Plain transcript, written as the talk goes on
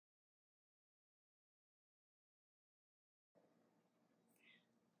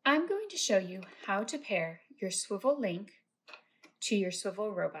I'm going to show you how to pair your Swivl link to your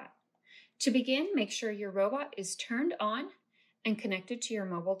Swivl robot. To begin, make sure your robot is turned on and connected to your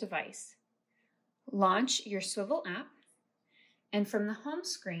mobile device. Launch your Swivl app, and from the home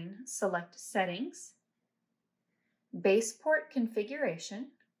screen, select Settings, Base Port Configuration,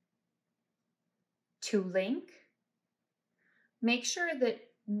 to Link. Make sure that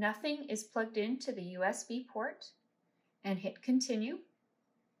nothing is plugged into the USB port and hit Continue.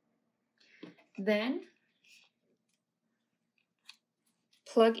 Then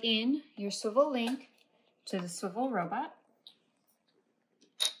plug in your Swivl link to the Swivl robot.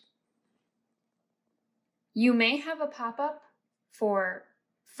 You may have a pop-up for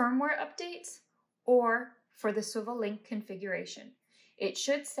firmware updates or for the Swivl link configuration. It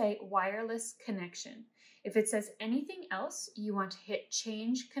should say wireless connection. If it says anything else, you want to hit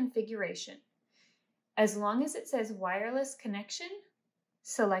Change Configuration. As long as it says wireless connection,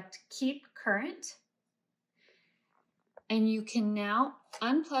 select Keep Current. And you can now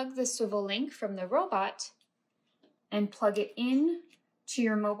unplug the Swivl link from the robot and plug it in to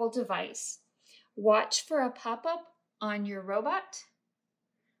your mobile device. Watch for a pop-up on your robot.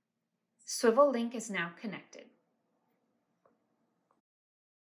 Swivl link is now connected.